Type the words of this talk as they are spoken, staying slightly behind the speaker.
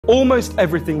Almost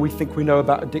everything we think we know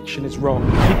about addiction is wrong.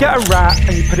 You get a rat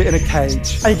and you put it in a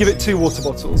cage and you give it 2 water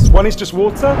bottles. One is just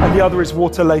water and the other is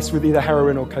water laced with either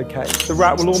heroin or cocaine. The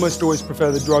rat will almost always prefer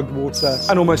the drugged water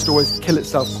and almost always kill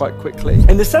itself quite quickly.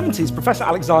 In the 70s, Professor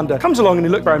Alexander comes along and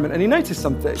he looked around and he noticed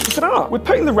something. He said, we're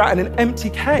putting the rat in an empty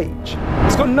cage.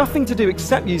 It's got nothing to do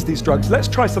except use these drugs. Let's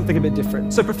try something a bit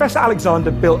different. So Professor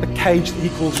Alexander built a cage that he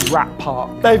calls Rat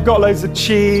Park. They've got loads of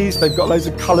cheese, they've got loads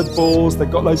of coloured balls, they've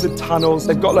got loads of tunnels,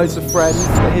 they've got loads of friends.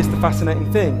 But here's the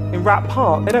fascinating thing. In Rat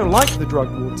Park, they don't like the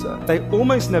drugged water. They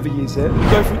almost never use it. You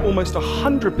go from almost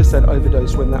 100%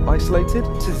 overdose when they're isolated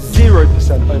to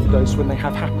 0% overdose when they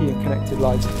have happy and connected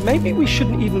lives. Maybe we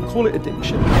shouldn't even call it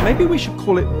addiction. Maybe we should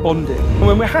call it bonding. And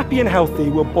when we're happy and healthy,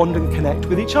 we'll bond and connect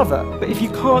with each other. But if you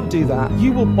can't do that,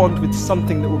 you will bond with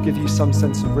something that will give you some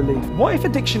sense of relief. What if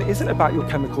addiction isn't about your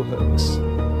chemical hooks?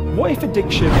 What if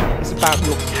addiction is about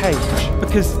your cage?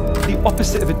 Because the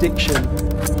opposite of addiction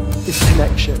is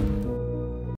connection.